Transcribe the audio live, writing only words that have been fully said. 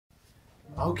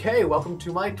Okay, welcome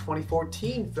to my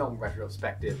 2014 film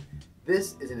retrospective.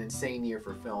 This is an insane year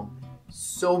for film.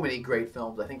 So many great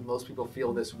films. I think most people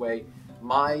feel this way.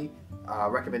 My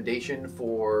recommendation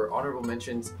for honorable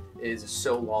mentions is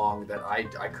so long that I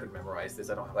couldn't memorize this.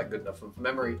 I don't have that good enough of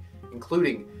memory,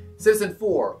 including Citizen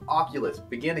 4, Oculus,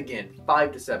 Begin Again,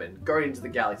 5 to 7, Guardians of the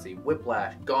Galaxy,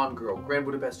 Whiplash, Gone Girl, Grand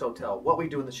Budapest Hotel, What We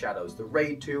Do in the Shadows, The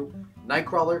Raid 2,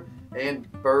 Nightcrawler,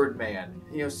 and Birdman.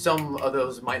 You know, some of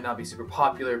those might not be super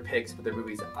popular picks, but they're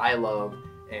movies that I love,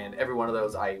 and every one of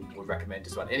those I would recommend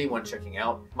just about anyone checking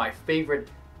out. My favorite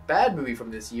bad movie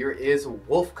from this year is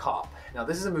Wolf Cop. Now,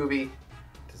 this is a movie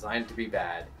designed to be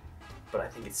bad, but I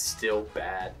think it's still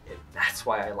bad, and that's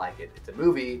why I like it. It's a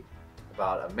movie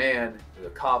about a man who's a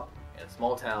cop in a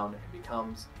small town and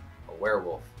becomes a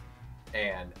werewolf.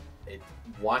 And it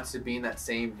wants to be in that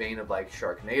same vein of like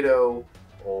Sharknado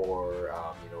or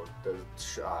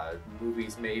those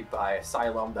movies made by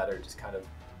Asylum that are just kind of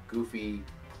goofy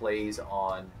plays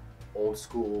on old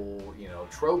school,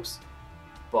 tropes,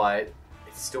 but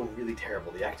it's still really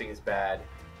terrible. The acting is bad.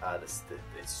 It's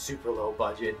super low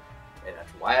budget, and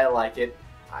that's why I like it.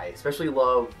 I especially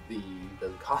love the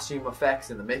costume effects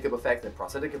and the makeup effects and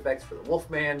prosthetic effects for the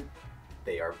Wolfman.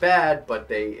 They are bad, but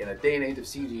they, in a day and age of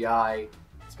CGI,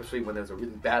 especially when there's a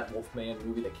really bad Wolfman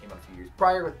movie that came out a few years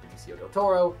prior with Benicio del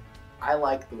Toro, I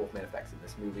like the Wolfman effects in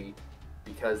this movie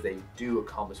because they do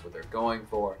accomplish what they're going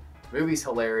for. The movie's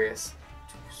hilarious,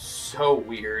 so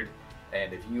weird,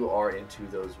 and if you are into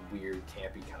those weird,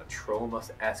 campy, kind of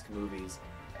Troma-esque movies,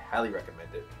 I highly recommend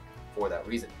it for that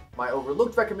reason. My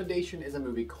overlooked recommendation is a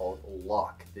movie called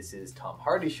Locke. This is Tom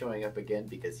Hardy showing up again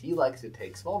because he likes to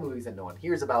take small movies that no one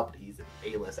hears about, but he's an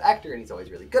A-list actor and he's always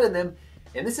really good in them.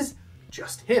 And this is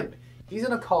just him. He's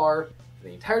in a car for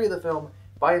the entirety of the film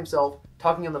by himself,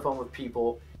 talking on the phone with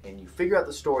people, and you figure out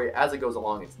the story as it goes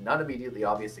along. It's not immediately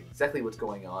obvious exactly what's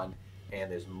going on, and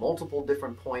there's multiple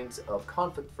different points of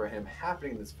conflict for him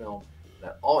happening in this film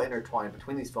that all intertwine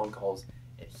between these phone calls,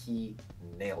 and he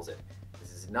nails it.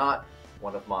 This is not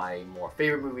one of my more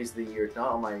favorite movies of the year. It's not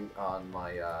on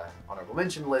my honorable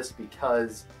mention list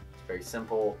because it's very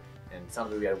simple and it's not a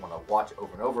movie I want to watch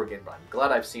over and over again, but I'm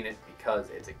glad I've seen it because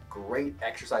it's a great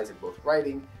exercise in both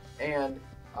writing and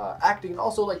acting, and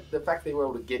also like the fact they were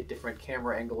able to get different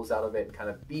camera angles out of it and kind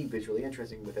of be visually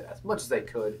interesting with it as much as they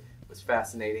could was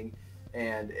fascinating.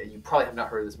 And you probably have not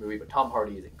heard of this movie, but Tom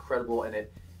Hardy is incredible in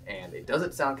it, and it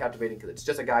doesn't sound captivating because it's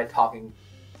just a guy talking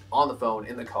on the phone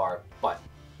in the car, but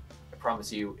I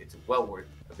promise you it's well worth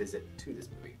a visit to this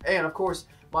movie. And of course,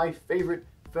 my favorite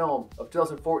film of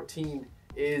 2014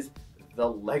 is the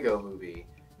Lego Movie.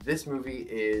 This movie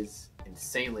is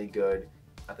insanely good.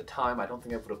 At the time, I don't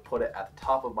think I would have put it at the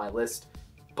top of my list,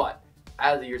 but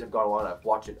as the years have gone on, I've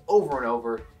watched it over and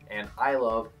over, and I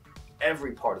love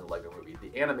every part of the Lego Movie.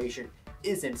 The animation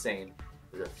is insane.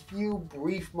 There's a few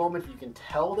brief moments you can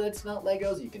tell that it's not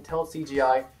Legos, you can tell it's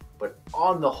CGI, but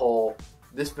on the whole,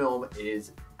 this film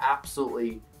is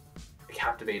absolutely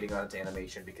captivating on its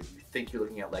animation because you think you're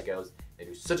looking at Legos. They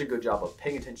do such a good job of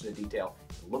paying attention to detail.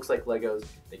 It looks like Legos.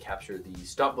 They capture the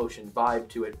stop motion vibe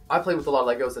to it. I played with a lot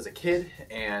of Legos as a kid,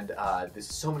 and there's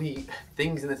so many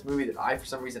things in this movie that I, for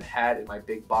some reason, had in my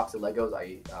big box of Legos.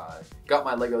 I got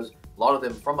my Legos, a lot of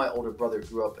them from my older brother, who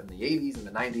grew up in the 80s and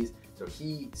the 90s, so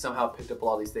he somehow picked up a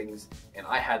lot of these things, and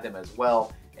I had them as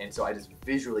well. And so I just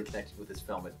visually connected with this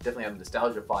film. It definitely had a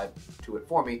nostalgia vibe to it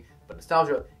for me, but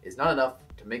nostalgia is not enough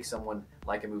to make someone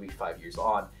like a movie 5 years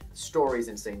on. The story is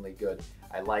insanely good.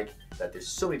 I like that there's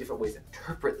so many different ways to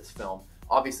interpret this film.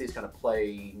 Obviously, it's kind of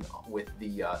playing with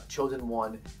the chosen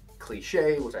one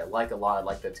cliche, which I like a lot. I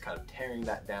like that it's kind of tearing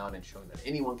that down and showing that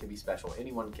anyone can be special.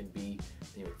 Anyone can be,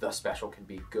 the special can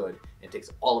be good. It takes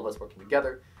all of us working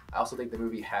together. I also think the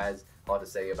movie has a lot to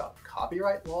say about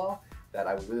copyright law that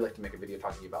I would really like to make a video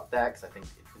talking about that because I think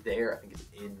it's there. I think it's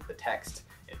in the text.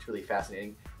 And it's really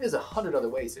fascinating. There's 100 other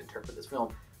ways to interpret this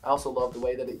film. I also love the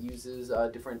way that it uses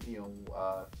different,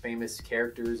 famous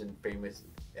characters and famous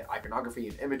iconography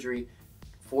and imagery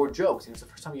for jokes. It's the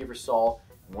first time you ever saw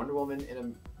Wonder Woman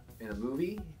in a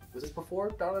movie. Was this before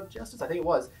Dawn of Justice? I think it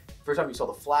was. First time you saw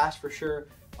the Flash for sure.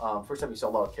 First time you saw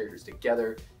a lot of characters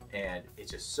together, and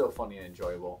it's just so funny and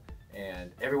enjoyable.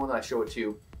 And everyone that I show it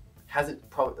to a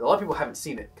lot of people haven't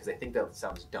seen it because they think that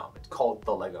sounds dumb. It's called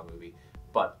The Lego Movie,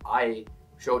 but I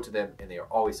show it to them and they are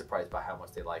always surprised by how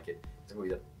much they like it. It's a movie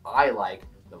that I like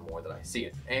the more that I see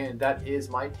it. And that is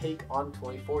my take on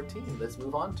 2014. Let's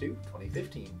move on to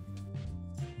 2015.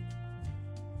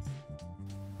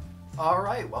 All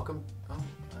right, welcome. Oh,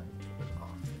 I put it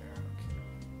off there.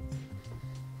 Okay.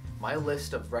 My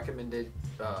list of recommended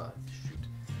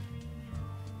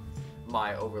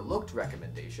My overlooked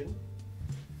recommendation,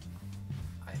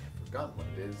 I have forgotten what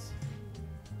it is.